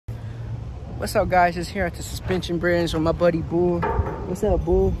What's up, guys? Just here at the suspension bridge with my buddy Bull. What's up,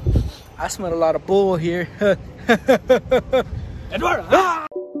 Bull? I smell a lot of bull here. Eduardo! Ah!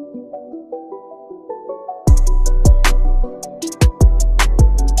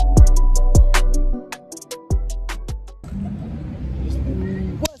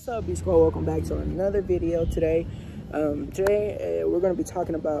 What's up, B Squad? Welcome back to another video today. Today we're going to be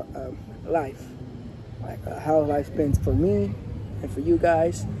talking about life, like how life's been for me and for you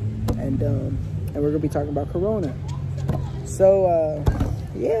guys, and we're gonna be talking about Corona. So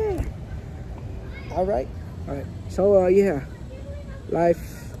yeah, all right. So yeah,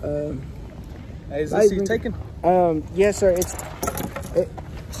 life. Hey, is this you taking? Yes, sir.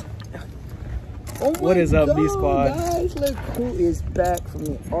 Oh, what is up, B Squad? Guys, look who is back from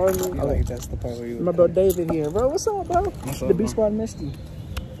the army. I like that's the part where you. My bro David here, bro. What's up, bro? What's up, the B Squad missed you.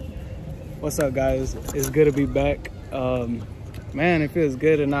 What's up, guys? It's good to be back. Man, it feels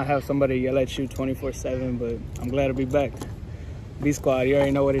good to not have somebody yell at you 24/7, but I'm glad to be back. B Squad, you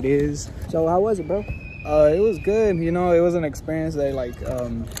already know what it is. So how was it, bro? It was good. You know, it was an experience that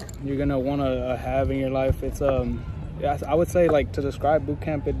you're gonna want to have in your life. It's yeah, I would say, like, to describe boot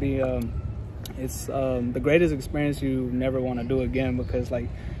camp, it'd be it's the greatest experience you never want to do again, because like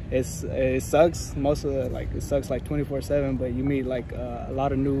it sucks most of the, like, it sucks like 24/7, but you meet like a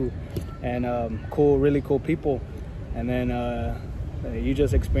lot of new and really cool people, and then you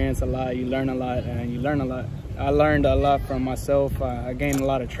just experience a lot, you learn a lot, and you learn a lot. I learned a lot from myself. I gained a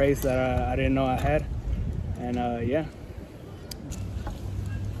lot of traits that I didn't know I had, and yeah.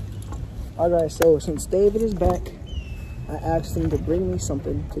 All right, so since David is back, I asked him to bring me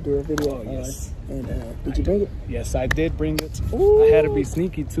something to do a video. Oh, yes. And did you bring it? Yes, I did bring it. Ooh. I had to be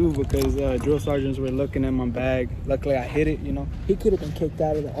sneaky too, because drill sergeants were looking in my bag. Luckily, I hid it, you know. He could have been kicked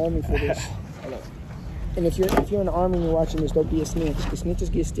out of the army for this. And if you're in the army and you're watching this, don't be a snitch. The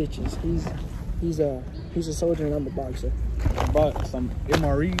snitches get stitches. He's a soldier and I'm a boxer. I bought some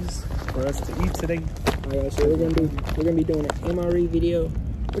MREs for us to eat today. All right, so we're gonna be doing an MRE video.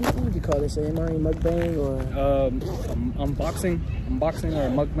 What would you call this? An MRE Mukbang or unboxing or a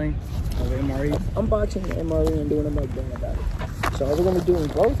mukbang of MRE? Unboxing the MRE and doing a mukbang about it. So are we gonna be doing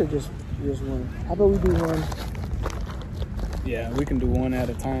both or just one? How about we do one? Yeah, we can do one at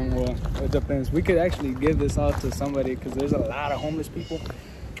a time. Well, it depends. We could actually give this off to somebody, because there's a lot of homeless people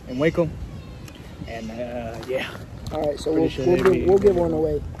in Waco. And yeah. All right, so we'll give one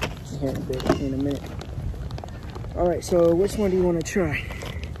away here in a minute. All right, so which one do you want to try?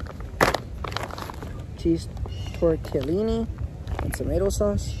 Cheese tortellini and tomato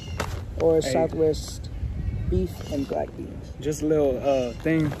sauce, or Southwest beef and black beans? Just a little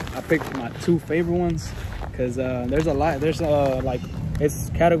thing. I picked my two favorite ones, because there's a lot. There's like, it's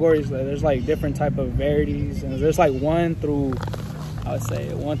categories. There's like different type of varieties, and there's like 1 through, I would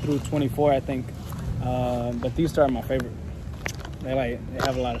say 1 through 24, I think. But these two are my favorite. They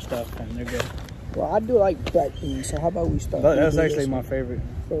have a lot of stuff and they're good. Well, I do like black beans, so how about we start? That's actually my favorite.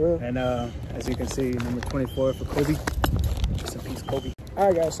 For real? And as you can see, number 24 for Kobe. Rest in peace, Kobe. All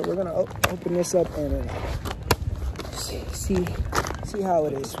right, guys. So we're gonna open this up and see how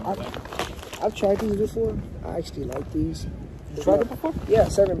it is. I've tried these before. I actually like these. You tried it before? Yeah,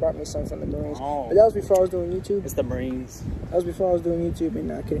 Seven brought me some from the Marines. Oh. But that was before I was doing YouTube. It's the Marines. That was before I was doing YouTube,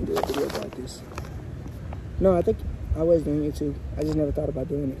 and I couldn't do a video like this. No, I think I was doing YouTube. I just never thought about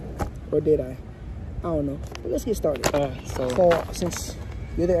doing it. Or did I? I don't know. But let's get started. So since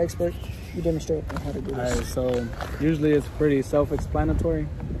you're the expert, you demonstrate on how to do this. Alright, so usually it's pretty self-explanatory.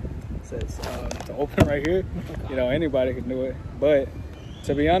 It says to open right here. You know, anybody can do it. But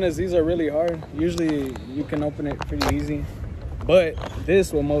to be honest, these are really hard. Usually you can open it pretty easy. But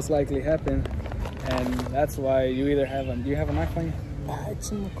this will most likely happen. And that's why you either have do you have a knife on you?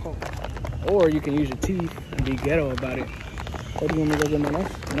 It's in the car. Or you can use your teeth and be ghetto about it. Or do you want me to go get my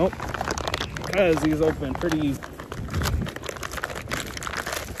knife? Nope. Because these open pretty easy.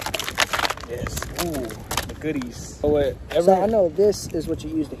 Yes. Ooh, the goodies. So I know this is what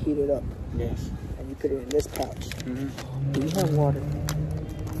you use to heat it up. Yes. And you put it in this pouch. Do you have water?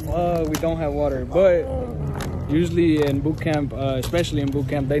 We don't have water, but usually in boot camp, especially in boot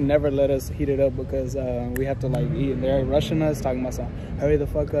camp, they never let us heat it up, because we have to like eat. They're rushing us, talking about something. Hurry the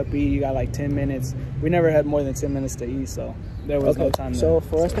fuck up, eat. You got like 10 minutes. We never had more than 10 minutes to eat, so there was no time. So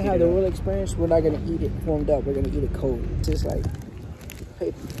for us to have the real experience, we're not gonna eat it warmed up. We're gonna eat it cold, just like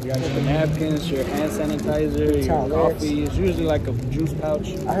paper. You got your napkins, your hand sanitizer, your coffee. It's usually like a juice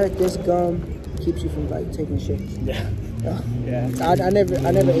pouch. I heard this gum keeps you from like taking shit. Yeah. Yeah. I never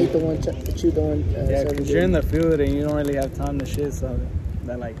ate the one, chewed the one. Yeah, because you're in the field and you don't really have time to shit, so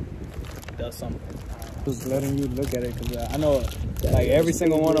that like does something. Just letting you look at it, because I know like every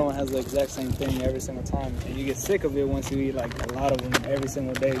single one of them has the exact same thing every single time, and you get sick of it once you eat like a lot of them every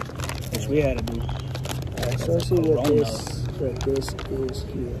single day, which we had to do. Alright, so let's see what this is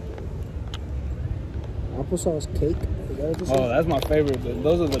here. Applesauce cake. Oh, that's my favorite. But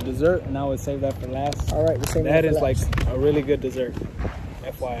those are the dessert, and I would save that for last. All right, the same. That is like a really good dessert.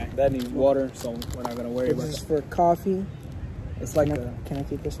 FYI, that needs water, so we're not gonna worry about This is that. for coffee. It's like can I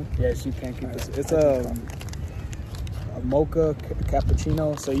keep this one? Yes, you can keep this. It's a mocha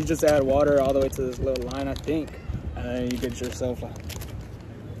cappuccino. So you just add water all the way to this little line, I think, and then you get yourself a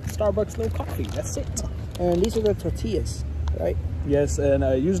Starbucks little coffee. That's it. And these are the tortillas, right? Yes, and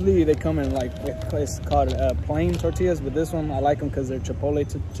usually they come in like, it's called plain tortillas, but this one I like them because they're chipotle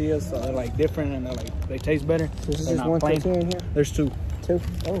tortillas, so they're like different and they taste better. So this is just one tortilla in here? There's two. Two?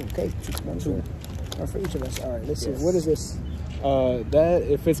 Oh, okay. One for each of us. All right, let's see. What is this? That,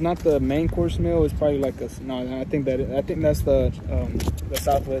 if it's not the main course meal, it's probably like I think that's the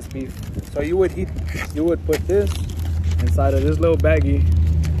Southwest beef. So you would put this inside of this little baggie,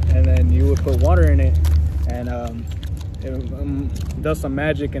 and then you would put water in it, and it does some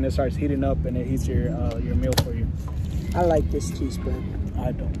magic, and it starts heating up, and it heats your meal for you. I like this teaspoon.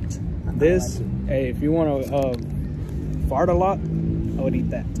 I don't. This, hey, if you want to fart a lot, I would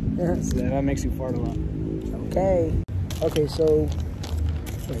eat that. So that makes you fart a lot. Okay. Okay, so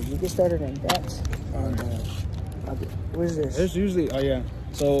you get started on that. And what is this? There's usually, oh yeah.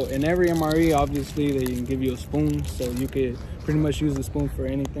 So in every MRE, obviously they can give you a spoon, so you could pretty much use the spoon for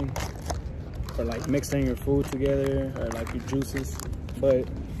anything, for like mixing your food together or like your juices. But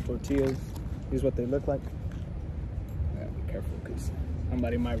tortillas, here's what they look like. Gotta be careful because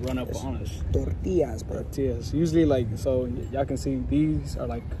somebody might run up on us. Tortillas, bro. Tortillas. Usually, like, so y'all can see these are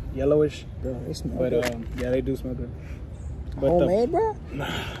like yellowish. Bro, they smell but good. Yeah, they do smell good. But homemade, bro? Nah,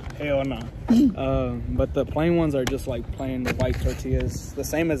 hell no. But the plain ones are just like plain white tortillas. The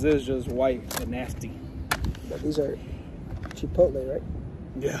same as this, just white and nasty. But these are chipotle, right?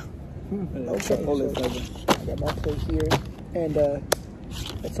 Yeah. Okay, Chipotle so flavor. I got my plate here. And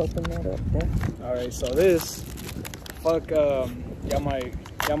let's open that up, bro. Alright, so this, fuck, y'all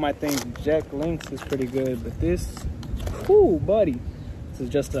might think Jack Link's is pretty good, but this, whoo, buddy. This is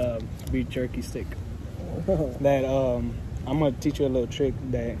just a beef jerky stick. That I'm gonna teach you a little trick,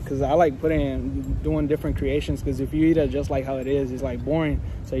 that because I like doing different creations, because if you eat it just like how it is, it's like boring.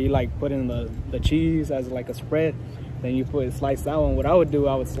 So you like put in the cheese as like a spread, then you slice that one. What I would do,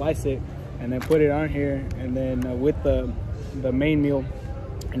 I would slice it and then put it on here, and then with the main meal,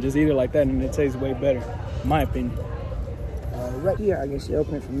 and just eat it like that, and it tastes way better, in my opinion. Right here, I guess you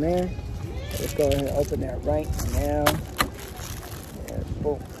open it from there. Let's go ahead and open that right now. And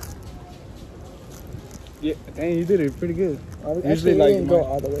boom. Yeah, dang, you did it pretty good. Usually, like, didn't go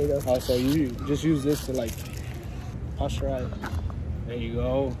all the way though. Oh, so you just use this to like pasteurize. There you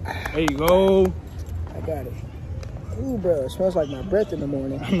go. There you go. I got it. Ooh, bro, it smells like my breath in the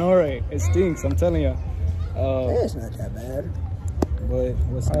morning. I know, right? It stinks. I'm telling you. It's not that bad. But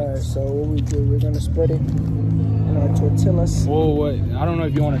what's next? All right, so what we do? We're gonna spread it in our tortillas. Well, what? I don't know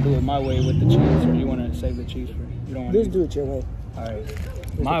if you want to do it my way with the cheese, or you want to save the cheese for you. Don't want Just do it your way. All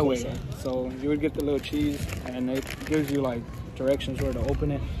right. My way. So you would get the little cheese, and it gives you like directions where to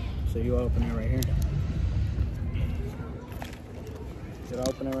open it. So you open it right here. Did I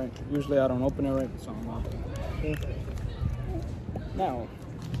open it right? Usually I don't open it right, so I'm off. Okay. Now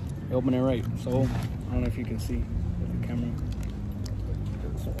you open it right. So I don't know if you can see with the camera.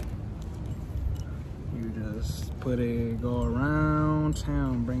 So you just put it, go around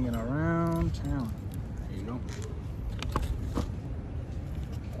town, bring it around town. There you go.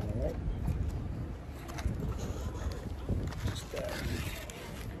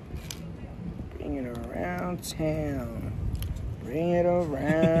 Bring it around town. Bring it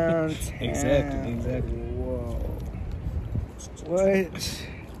around town. Exactly. Whoa. What?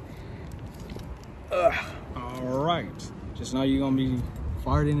 All right. Just know you're gonna be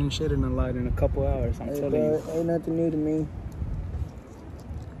farting and shitting a lot in a couple hours. I'm telling you. Ain't nothing new to me.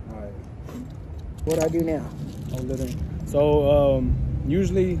 All right. What do I do now? Oh, literally. So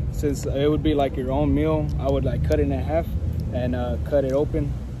usually, since it would be like your own meal, I would like cut it in half and cut it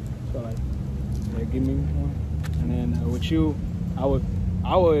open. So like, yeah, give me one. And then with you, I would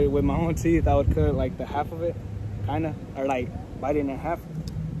with my own teeth, I would cut like the half of it, kind of, or like bite it in half.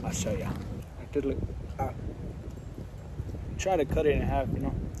 I'll show you. Try to cut it in half, you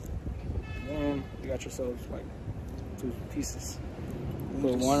know. Then you got yourselves like 2 pieces.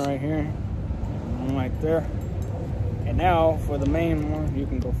 Put one right here, one right there. And now for the main one, you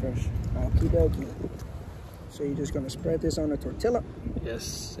can go first. Okie dokie. So you're just gonna spread this on the tortilla?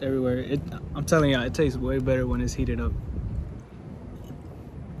 Yes, everywhere. I'm telling you, it tastes way better when it's heated up.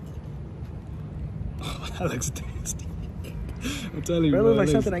 Oh, that looks tasty. I'm telling you, bro. It looks like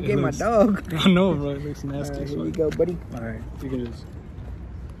something I gave my dog. I know, bro. It looks nasty. All right, here you go, buddy. All right, you can just.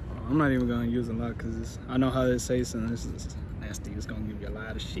 I'm not even gonna use a lot because I know how this tastes, and this is nasty. It's gonna give you a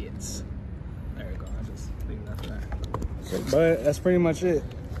lot of shits. There you go. I just leave that there. But that's pretty much it.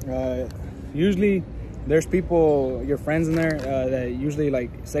 Usually there's people, your friends in there, that usually like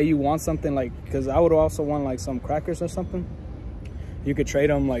say you want something, like, because I would also want like some crackers or something. You could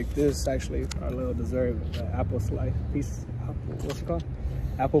trade them like this, actually, our little dessert, apple slice piece, what's it called?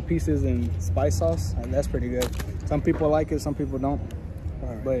 Apple pieces and spice sauce, and that's pretty good. Some people like it, some people don't.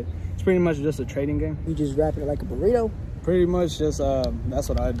 Right. But it's pretty much just a trading game. You just wrap it like a burrito? Pretty much just, that's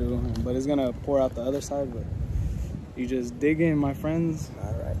what I do. But it's gonna pour out the other side, but you just dig in, my friends.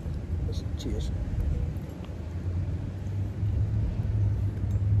 All right, cheers.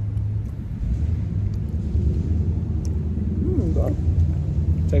 Bro.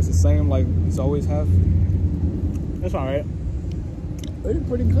 Tastes the same like it's always have. It's all right. It's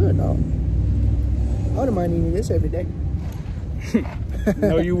pretty good, though. I wouldn't mind eating this every day.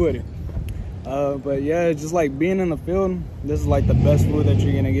 No, you wouldn't. But yeah, just like being in the field, this is like the best food that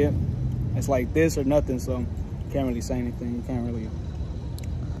you're gonna get. It's like this or nothing, so you can't really say anything. You can't really.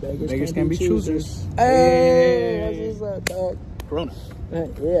 Beggars can be choosers. Hey, that's what's up, dog. Corona.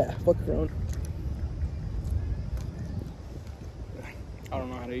 Yeah, fuck Corona. I don't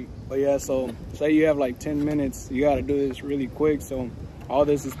know how to eat. But yeah, so say you have like 10 minutes, you gotta do this really quick. So all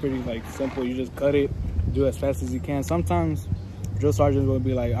this is pretty like simple. You just cut it, do as fast as you can. Sometimes drill sergeants will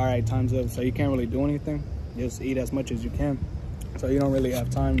be like, all right, time's up. So you can't really do anything. Just eat as much as you can. So you don't really have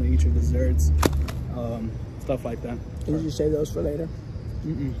time to eat your desserts, stuff like that. Can you just save those for later?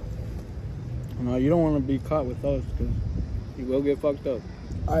 No, you don't want to be caught with those because you will get fucked up.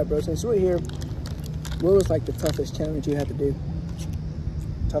 All right, bro, since we're here, what was like the toughest challenge you had to do?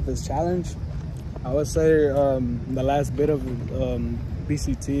 Toughest challenge? I would say the last bit of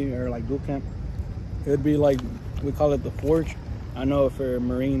BCT or like boot camp. It would be like, we call it the Forge. I know for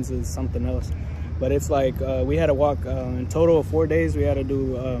Marines is something else, but it's like we had to walk in total of 4 days. We had to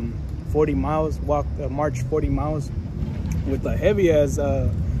do 40 miles, march 40 miles with a heavy as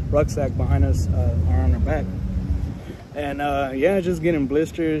rucksack behind us or on our back. And yeah, just getting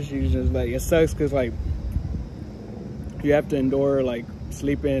blisters. You just like, it sucks because like you have to endure like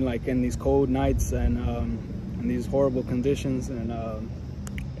sleeping like in these cold nights and in these horrible conditions. And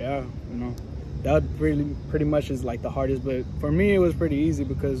yeah, you know, that pretty much is like the hardest. But for me, it was pretty easy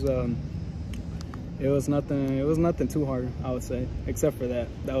because it was nothing too hard, I would say, except for that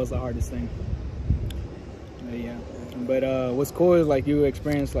was the hardest thing. Yeah. But what's cool is like you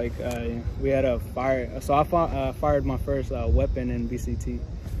experience like we had a fire. So I fired my first weapon in BCT,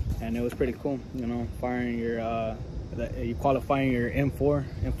 and it was pretty cool. You know, firing your you qualifying your M4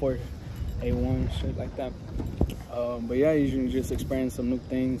 A1 shit like that. But yeah, you just experience some new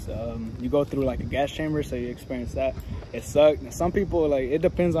things. You go through like a gas chamber, so you experience that. It sucked. Some people, like, it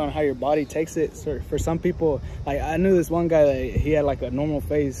depends on how your body takes it. So for some people, like I knew this one guy that he had like a normal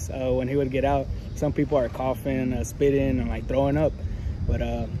face when he would get out. Some people are coughing, spitting, and like throwing up. But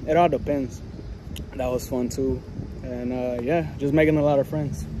it all depends. That was fun too. And yeah, just making a lot of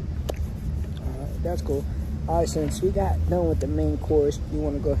friends. That's cool. All right, since we got done with the main course, you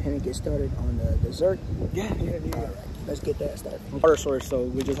want to go ahead and get started on the dessert? Yeah. All right, let's get that started. Water source, so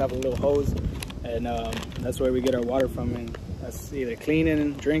we just have a little hose, and that's where we get our water from. And that's either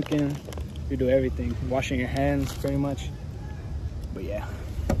cleaning, drinking, you do everything, washing your hands, pretty much. But yeah.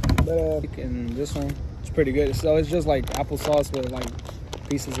 And this one, it's pretty good. So it's just like applesauce with like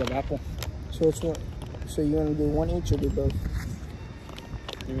pieces of apple. So it's one. So you want to do one each or do both?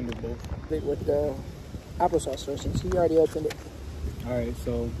 You can do both. With the applesauce first, since he already opened it. All right,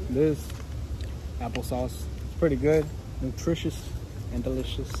 so this applesauce is pretty good, nutritious and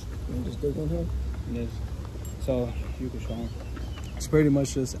delicious. You just dig in here. Yes. So you can show them. It's pretty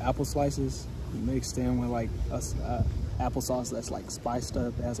much just apple slices mixed in with like applesauce that's like spiced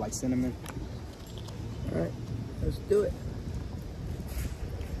up. It has like cinnamon. All right, let's do it.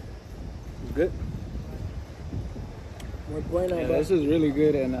 It's good. Yeah, this is really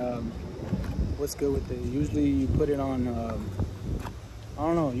good. And what's good with it? Usually you put it on. I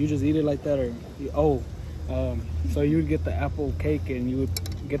don't know. You just eat it like that, or so you would get the apple cake, and you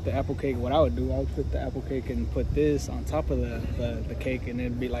would get the apple cake. What I would do, I would put the apple cake and put this on top of the cake, and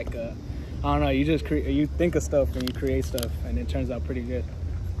it'd be like a, I don't know. You just you think of stuff and you create stuff, and it turns out pretty good.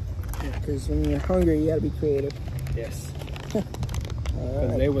 Because when you're hungry, you gotta be creative. Yes.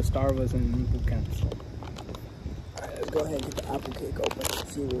 Because they would starve us in boot camp. So. go ahead and get the apple cake open.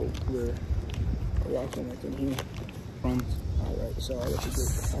 See what we're rocking with in here. Crumbs. All right, so I'll let you do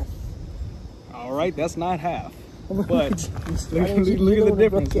half. All right, that's not half. But look at the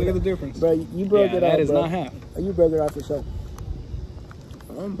difference. Look at the difference. Bro, you broke it off. That is bro. not half. You broke it off yourself.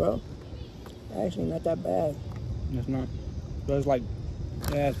 Bro. Actually, not that bad. It's not. There's like,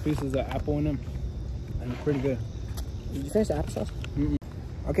 it has pieces of apple in them. And it's pretty good. Did you finish the applesauce?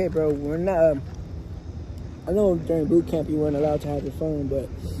 Okay, bro, we're not. I know during boot camp you weren't allowed to have your phone, but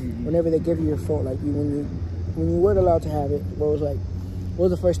whenever they give you your phone, like when you weren't allowed to have it, what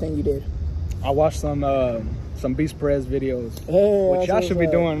was the first thing you did? I watched some Beast Perez videos, which y'all should be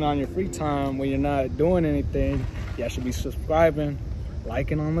doing on your free time when you're not doing anything. Y'all should be subscribing,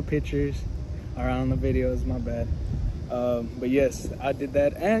 liking on the pictures, or on the videos. My bad. But yes, I did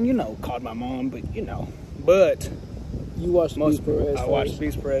that, and called my mom. But you watched Beast Perez. I watched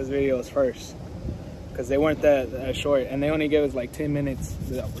Beast Perez videos first because they weren't that short, and they only gave us like 10 minutes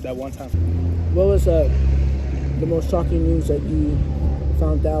that one time. What was the most shocking news that you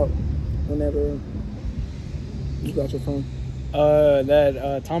found out whenever you got your phone?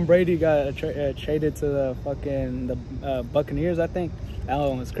 That Tom Brady got traded to the Buccaneers, I think. That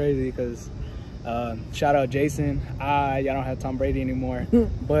one was crazy because shout out Jason. Y'all don't have Tom Brady anymore.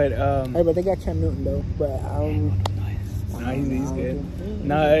 But hey, but they got Cam Newton though. But he's good.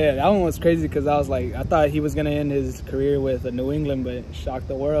 Yeah, that one was crazy because I was like, I thought he was gonna end his career with New England, but shocked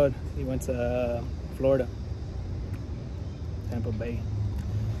the world. He went to Florida, Tampa Bay.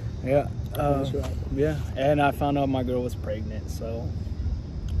 Yeah. That's right. Yeah, and I found out my girl was pregnant, so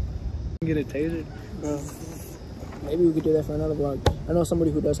get it tasered. Maybe we could do that for another vlog. I know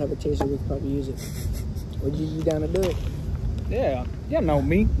somebody who does have a taser. We could probably use it. Would you be down to do it? Yeah, know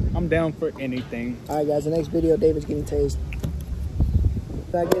me. I'm down for anything. All right, guys. The next video, David's getting tased.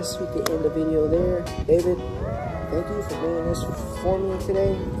 So I guess we could end the video there. David, thank you for doing this for me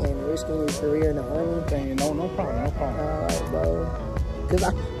today and risking your career in the army. Thank you. No problem. All right, bro. Because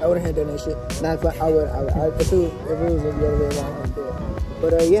I wouldn't have done that shit. Not if I would. If it was the other way around, I'd do it.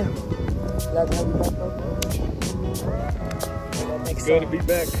 But yeah, glad to have you back, bro. Good to be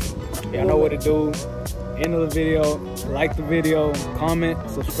back. Y'all know what to do. End of the video. Like the video. Comment.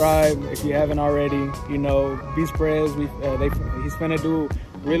 Subscribe if you haven't already. Beast Perez. He's finna do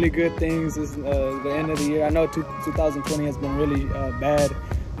really good things. This the end of the year. I know 2020 has been really bad.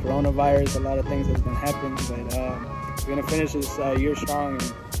 Coronavirus. A lot of things has been happening, but we're gonna finish this year strong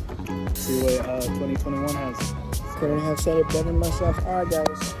and see what 2021 has. Couldn't have said it better than myself. All right,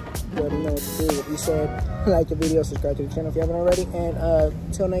 guys. You already know what to do. What you said. Like the video. Subscribe to the channel if you haven't already. And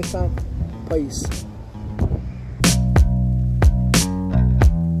until next time, peace.